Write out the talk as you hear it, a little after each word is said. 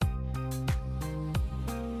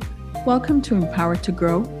Welcome to Empowered to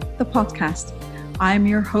Grow, the podcast. I am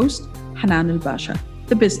your host, Hanan El-Basha,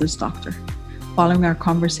 the business doctor. Following our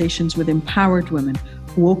conversations with empowered women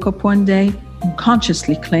who woke up one day and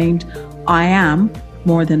consciously claimed, I am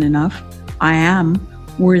more than enough, I am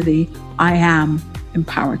worthy, I am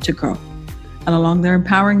empowered to grow. And along their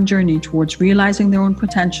empowering journey towards realizing their own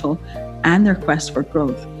potential and their quest for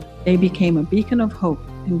growth, they became a beacon of hope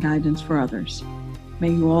and guidance for others. May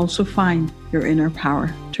you also find your inner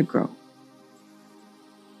power to grow.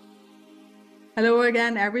 Hello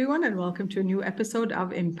again, everyone, and welcome to a new episode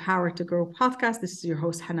of Empower to Grow podcast. This is your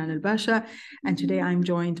host, Hanan El-Basha, and today I'm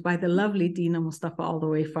joined by the lovely Dina Mostafa all the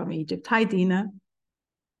way from Egypt. Hi, Dina.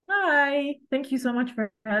 Hi, thank you so much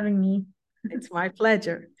for having me. It's my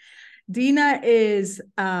pleasure. Dina is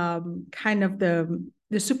kind of the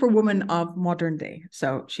superwoman of modern day.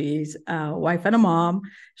 So she's a wife and a mom.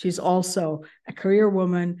 She's also a career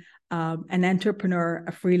woman, an entrepreneur,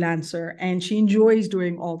 a freelancer, and she enjoys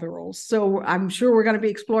doing all the roles. So I'm sure we're going to be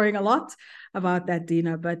exploring a lot about that,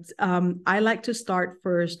 Dina. But I like to start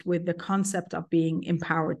first with the concept of being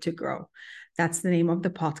empowered to grow. That's the name of the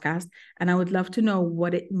podcast. And I would love to know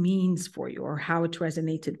what it means for you or how it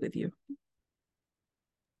resonated with you.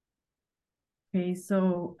 Okay,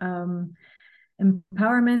 so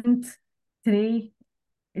empowerment today,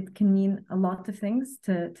 it can mean a lot of things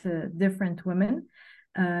to different women.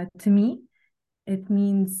 To me, it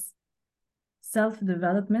means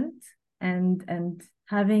self-development and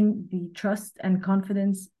having the trust and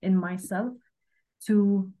confidence in myself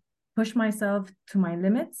to push myself to my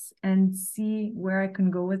limits and see where I can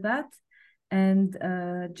go with that. And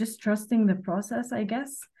just trusting the process, I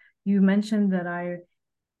guess. You mentioned that I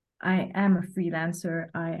am a freelancer.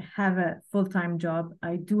 I have a full-time job.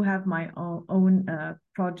 I do have my own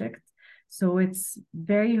project. So it's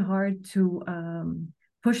very hard to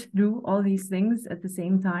push through all these things at the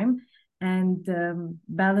same time and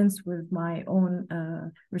balance with my own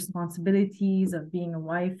responsibilities of being a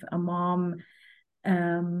wife, a mom.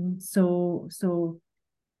 So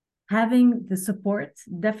having the support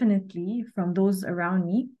definitely from those around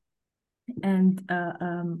me and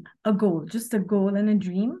a goal, just a goal and a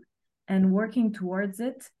dream, and working towards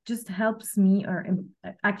it just helps me or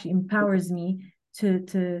actually empowers me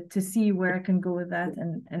to see where I can go with that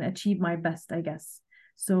and achieve my best, I guess.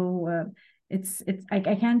 So it's I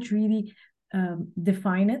can't really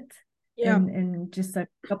define it in just a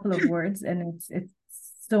couple of words, and it's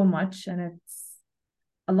so much, and it's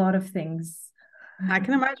a lot of things. I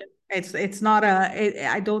can imagine. It's not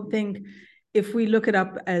I don't think if we look it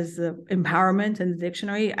up as empowerment in the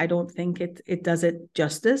dictionary, I don't think it does it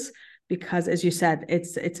justice because, as you said,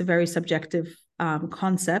 it's a very subjective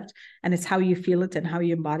concept, and it's how you feel it and how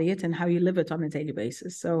you embody it and how you live it on a daily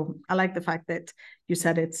basis. So I like the fact that you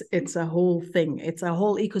said it's a whole thing. It's a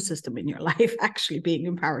whole ecosystem in your life, actually being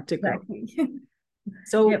empowered to grow. Exactly.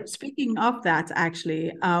 So Yep. speaking of that,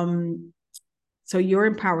 actually, so you're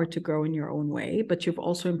empowered to grow in your own way, but you've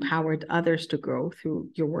also empowered others to grow through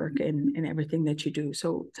your work and everything that you do.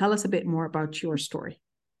 So tell us a bit more about your story.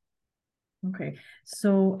 Okay.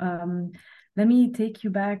 So let me take you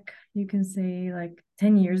back, you can say like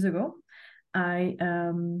 10 years ago. I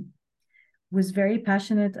was very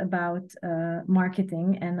passionate about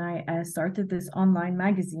marketing, and I started this online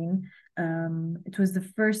magazine. It was the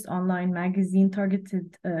first online magazine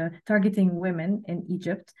targeting women in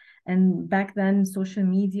Egypt. And back then, social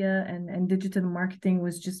media and digital marketing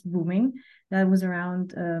was just booming. That was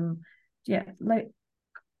around, like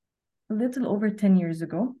a little over 10 years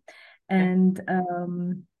ago. And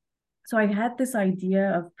so I had this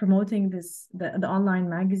idea of promoting the online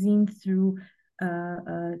magazine through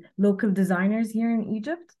local designers here in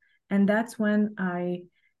Egypt. And that's when I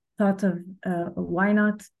thought of why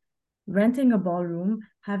not renting a ballroom,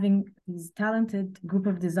 having these talented group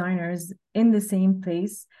of designers in the same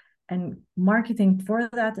place and marketing for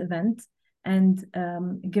that event, and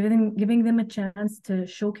giving them a chance to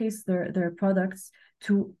showcase their products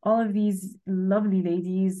to all of these lovely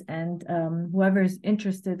ladies and whoever is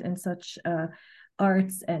interested in such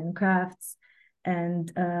arts and crafts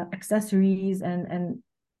and accessories, and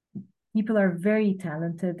people are very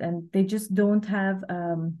talented and they just don't have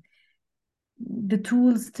the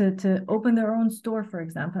tools to open their own store, for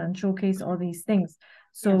example, and showcase all these things.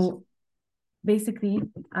 So basically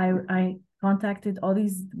I contacted all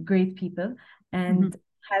these great people and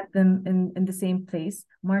had them in the same place,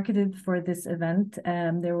 marketed for this event.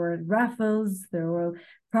 There were raffles, there were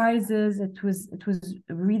prizes. It was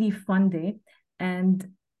a really fun day. And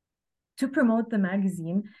to promote the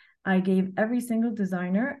magazine, I gave every single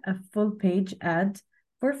designer a full page ad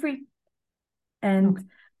for free. And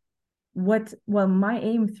my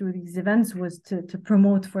aim through these events was to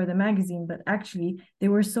promote for the magazine, but actually they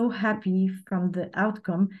were so happy from the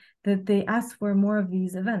outcome that they asked for more of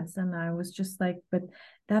these events. And I was just like, but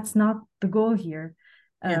that's not the goal here.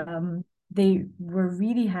 Yeah. They were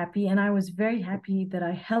really happy, and I was very happy that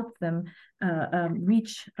I helped them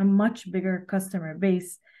reach a much bigger customer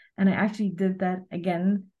base. And I actually did that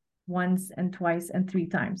again once and twice and three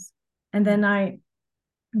times. And then I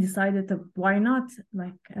decided to, why not,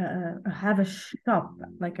 like have a shop,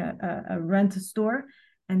 like a rent a store,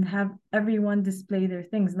 and have everyone display their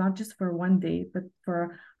things, not just for one day, but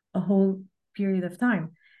for a whole period of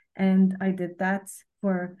time. And I did that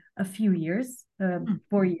for a few years,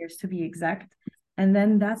 4 years to be exact. And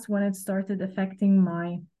then that's when it started affecting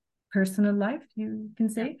my personal life, you can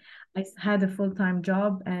say. I had a full-time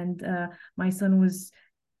job, and my son was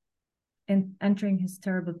entering his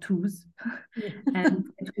terrible twos. And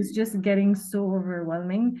it was just getting so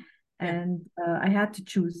overwhelming. And I had to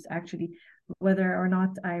choose, actually, whether or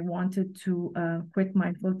not I wanted to quit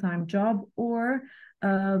my full-time job or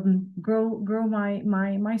grow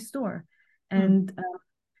my store. And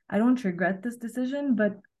I don't regret this decision,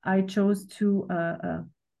 but I chose to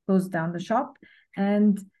close down the shop.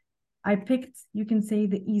 And I picked, you can say,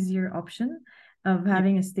 the easier option of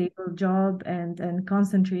having a stable job and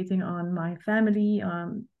concentrating on my family,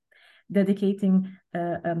 dedicating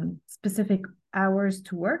specific hours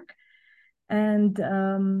to work. And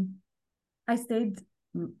I stayed,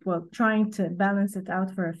 well, trying to balance it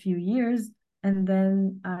out for a few years. And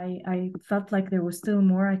then I felt like there was still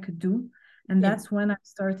more I could do. And that's when I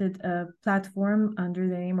started a platform under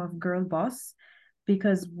the name of Girl Boss.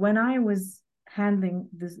 Because when I was handling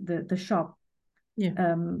the shop,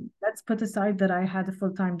 let's put aside that I had a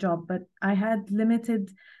full-time job, but I had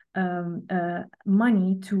limited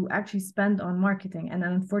money to actually spend on marketing. And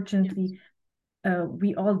unfortunately,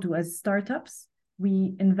 we all do as startups.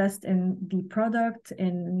 We invest in the product,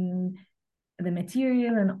 in the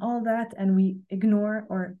material and all that, and we ignore,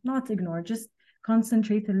 or not ignore, just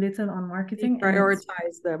concentrate a little on marketing.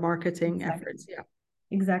 Prioritize the marketing efforts. Yeah.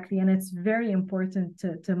 Exactly. And it's very important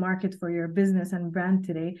to market for your business and brand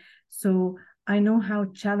today. So I know how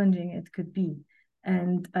challenging it could be.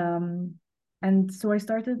 And so I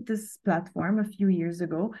started this platform a few years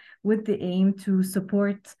ago with the aim to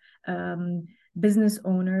support business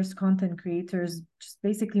owners, content creators, just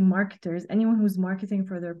basically marketers, anyone who's marketing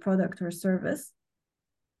for their product or service.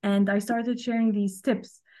 And I started sharing these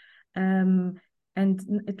tips. And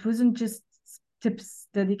it wasn't just tips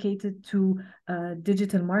dedicated to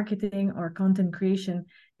digital marketing or content creation.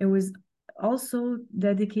 It was also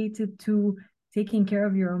dedicated to taking care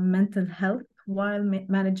of your mental health while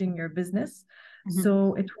managing your business.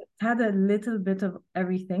 So it had a little bit of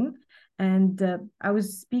everything. And I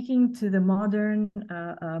was speaking to the modern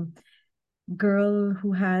girl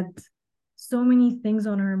who had so many things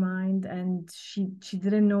on her mind, and she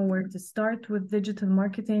didn't know where to start with digital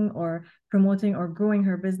marketing or promoting or growing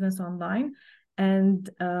her business online. And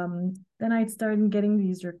then I started getting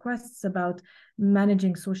these requests about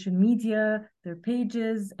managing social media, their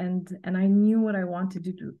pages, and I knew what I wanted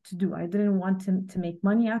to do. I didn't want to make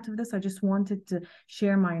money out of this. I just wanted to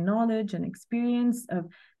share my knowledge and experience of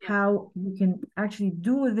how you can actually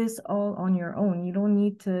do this all on your own. You don't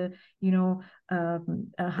need to,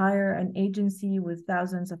 hire an agency with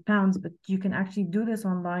thousands of pounds, but you can actually do this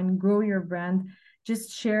online, grow your brand,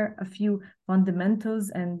 just share a few fundamentals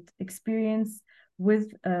and experience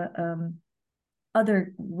with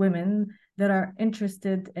other women that are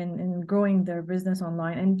interested in growing their business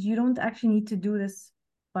online. And you don't actually need to do this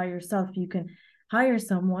by yourself. You can hire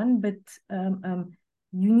someone, but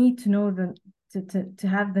you need to know to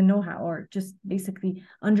have the know-how, or just basically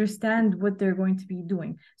understand what they're going to be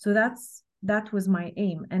doing. So that was my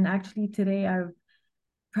aim. And actually today I've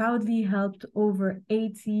proudly helped over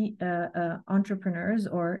 80 entrepreneurs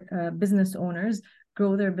or business owners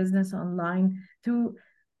grow their business online through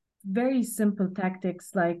very simple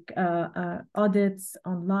tactics like audits,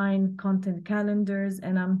 online content calendars.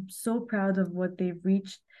 And I'm so proud of what they've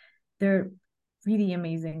reached. They're really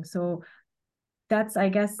amazing. So that's, I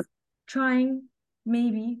guess, trying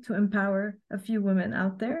maybe to empower a few women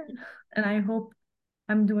out there. And I hope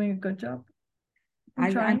I'm doing a good job.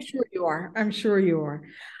 I'm sure you are. I'm sure you are.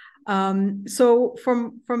 So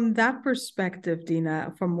from that perspective,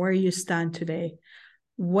 Dina, from where you stand today,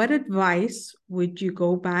 what advice would you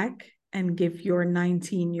go back and give your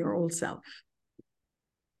 19-year-old self?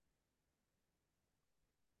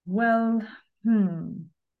 Well,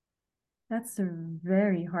 that's a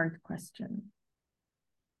very hard question.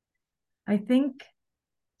 I think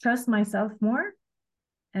trust myself more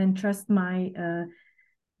and trust my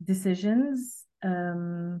decisions.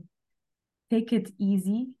 Take it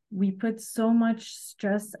easy. We put so much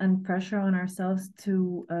stress and pressure on ourselves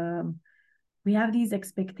to we have these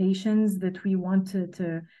expectations that we want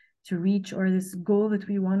to reach, or this goal that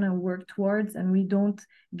we want to work towards, and we don't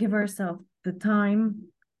give ourselves the time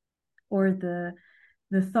or the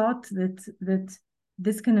thought that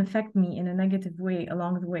this can affect me in a negative way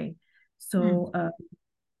along the way. So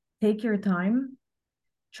take your time,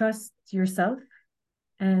 trust yourself,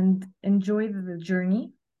 and enjoy the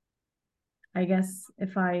journey. I guess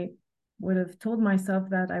if I would have told myself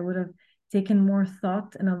that, I would have taken more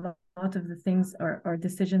thought in a lot of the things or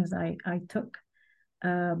decisions I took.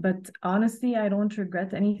 But honestly, I don't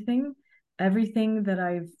regret anything. Everything that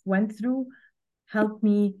I've went through helped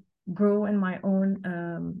me grow in my own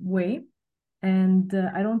way. And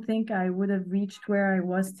I don't think I would have reached where I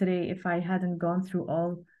was today if I hadn't gone through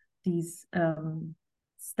all these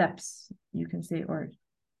steps, you can say, or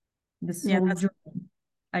this whole journey,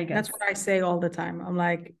 I guess. That's what I say all the time. I'm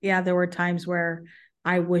like, yeah, there were times where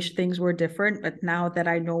I wish things were different, but now that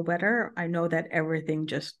I know better, I know that everything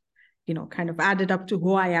just, kind of added up to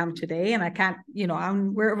who I am today. And I can't,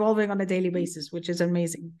 we're evolving on a daily basis, which is an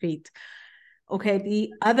amazing feat. Okay,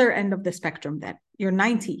 the other end of the spectrum then, your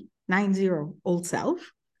 90 old self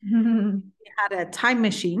had a time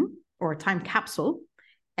machine or a time capsule,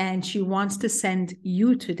 and she wants to send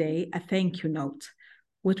you today a thank you note.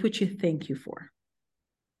 What would you thank you for?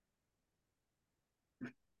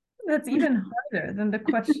 That's even harder than the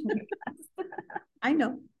question you asked. I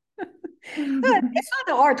know. It's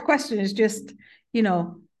not a hard question. It's just,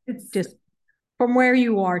 it's just from where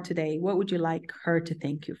you are today, what would you like her to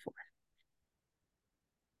thank you for?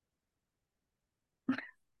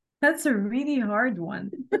 That's a really hard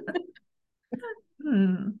one.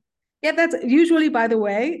 Yeah, that's usually, by the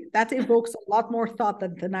way, that evokes a lot more thought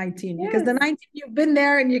than the 19, because the 19, you've been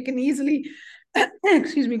there and you can easily,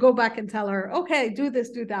 excuse me, go back and tell her, okay, do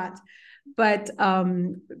this, do that. But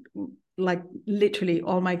like literally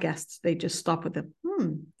all my guests, they just stop with them.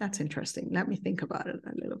 That's interesting. Let me think about it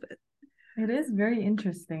a little bit. It is very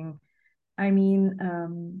interesting. I mean,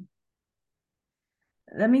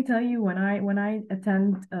 let me tell you, when I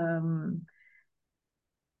attend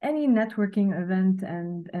any networking event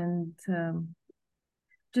and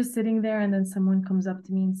just sitting there, and then someone comes up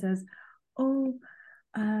to me and says, "Oh,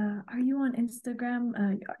 are you on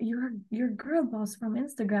Instagram? You're girl boss from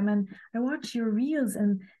Instagram, and I watch your reels,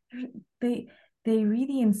 and they they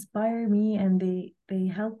really inspire me, and they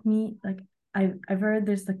help me." Like I've heard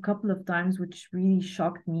this a couple of times, which really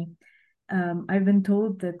shocked me. I've been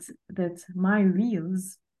told that my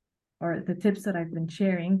reels or the tips that I've been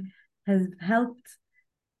sharing has helped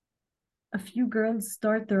a few girls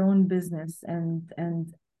start their own business and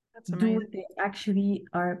do what they actually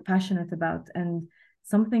are passionate about. And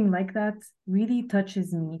something like that really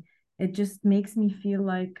touches me. It just makes me feel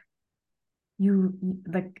like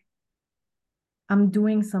like I'm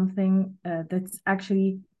doing something that's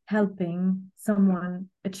actually helping someone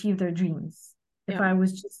achieve their dreams. Yeah.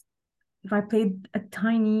 If I played a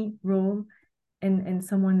tiny role in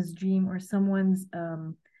someone's dream, or someone's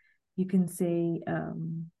you can say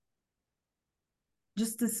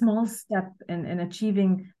just a small step in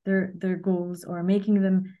achieving their goals, or making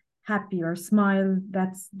them happy or smile,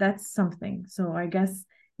 that's something. So I guess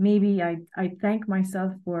maybe I thank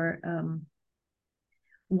myself for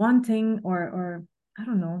wanting, or I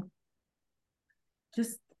don't know,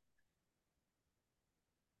 just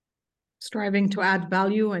striving to add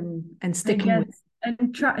value and sticking with it,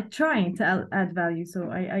 and trying to add value. So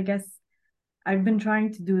I guess I've been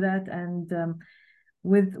trying to do that. And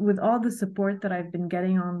with all the support that I've been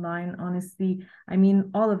getting online, honestly, I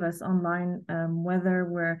mean, all of us online, whether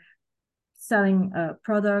we're selling a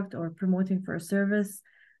product or promoting for a service,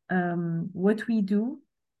 what we do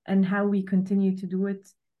and how we continue to do it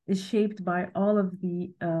is shaped by all of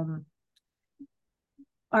the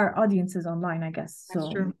our audiences online, I guess. That's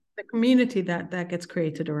true. The community that gets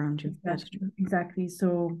created around you. Exactly, that's true. Exactly.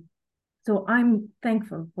 So I'm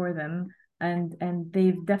thankful for them, and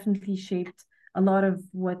they've definitely shaped a lot of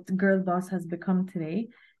what Girl Boss has become today.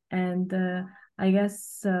 And I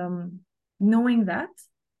guess knowing that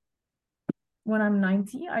when I'm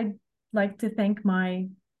 90, I'd like to thank my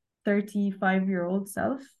 35-year-old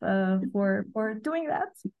self for doing that.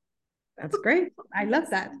 That's great. I love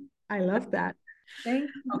that. I love that. Thank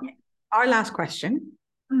you. Okay. Our last question.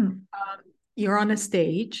 You're on a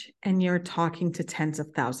stage and you're talking to tens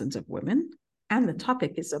of thousands of women, and the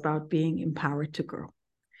topic is about being empowered to grow.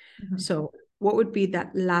 So what would be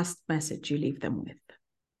that last message you leave them with?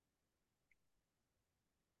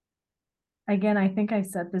 again, I think I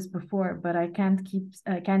said this before, but I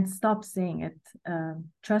can't stop saying it.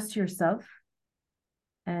 Trust yourself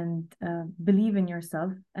and believe in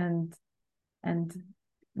yourself. And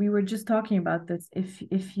we were just talking about this.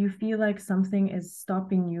 If you feel like something is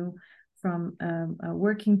stopping you from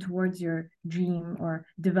working towards your dream or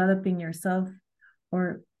developing yourself,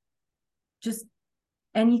 or just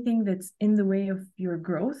anything that's in the way of your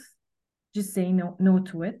growth, just say no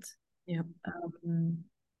to it. Yeah.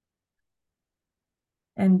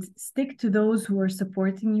 And stick to those who are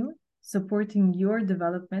supporting you, supporting your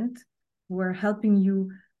development, who are helping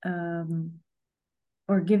you,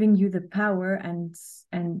 or giving you the power and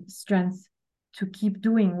strength to keep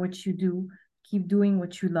doing what you do, keep doing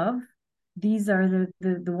what you love. These are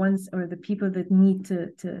the ones, or the people that need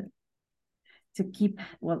to keep,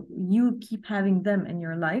 well, you keep having them in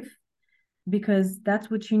your life, because that's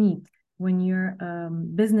what you need when you're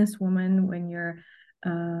businesswoman, when you're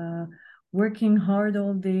working hard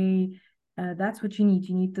all day. That's what you need.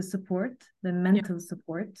 You need the support, the mental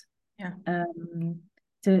support,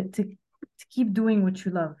 to keep doing what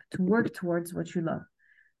you love, to work towards what you love.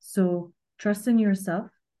 So trust in yourself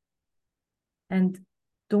and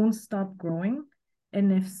don't stop growing.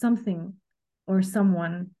 And if something or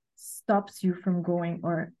someone stops you from going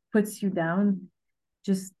or puts you down,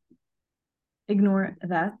 just ignore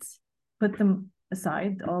that, put them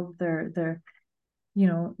aside, all their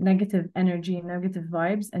negative energy, negative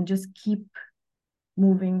vibes, and just keep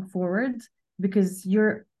moving forward, because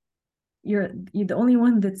you're the only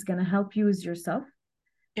one that's going to help you is yourself.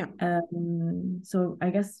 So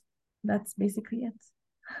I guess that's basically it.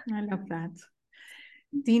 I love that.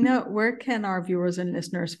 Dina, where can our viewers and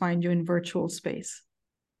listeners find you in virtual space?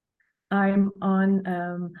 I'm on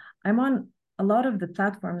a lot of the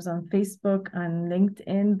platforms, on Facebook and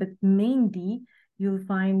LinkedIn, but mainly you'll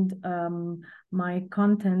find my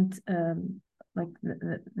content, like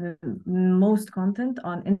the most content,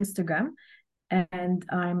 on Instagram. And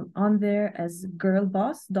I'm on there as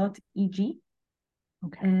girlboss.eg.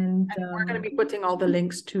 Okay. And we're going to be putting all the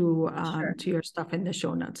links to sure. to your stuff in the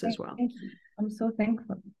show notes as well. Thank you. I'm so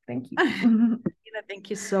thankful. Thank you. Dina, thank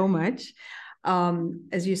you so much.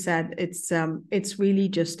 As you said, it's really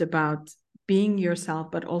just about being yourself,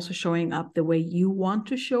 but also showing up the way you want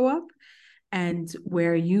to show up and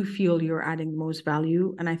where you feel you're adding the most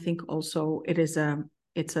value. And I think also it's a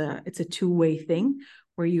two-way thing.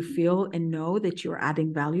 Where you feel and know that you're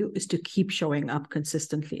adding value is to keep showing up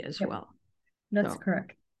consistently as well. That's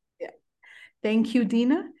correct. Yeah. Thank you,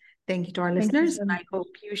 Dina. Thank you to our listeners. And I hope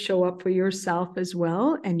you show up for yourself as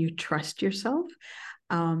well, and you trust yourself,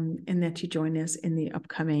 and that you join us in the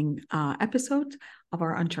upcoming episode of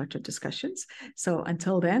our Uncharted discussions. So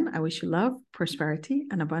until then, I wish you love, prosperity,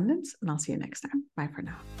 and abundance, and I'll see you next time. Bye for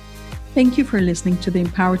now. Thank you for listening to the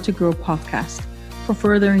Empowered to Grow podcast. For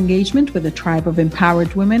further engagement with a tribe of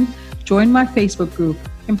empowered women, join my Facebook group,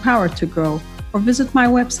 Empowered to Grow, or visit my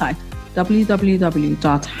website,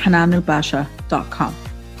 www.hananelbasha.com.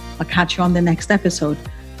 I'll catch you on the next episode.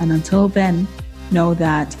 And until then, know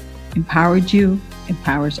that empowered you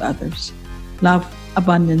empowers others. Love,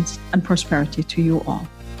 abundance, and prosperity to you all.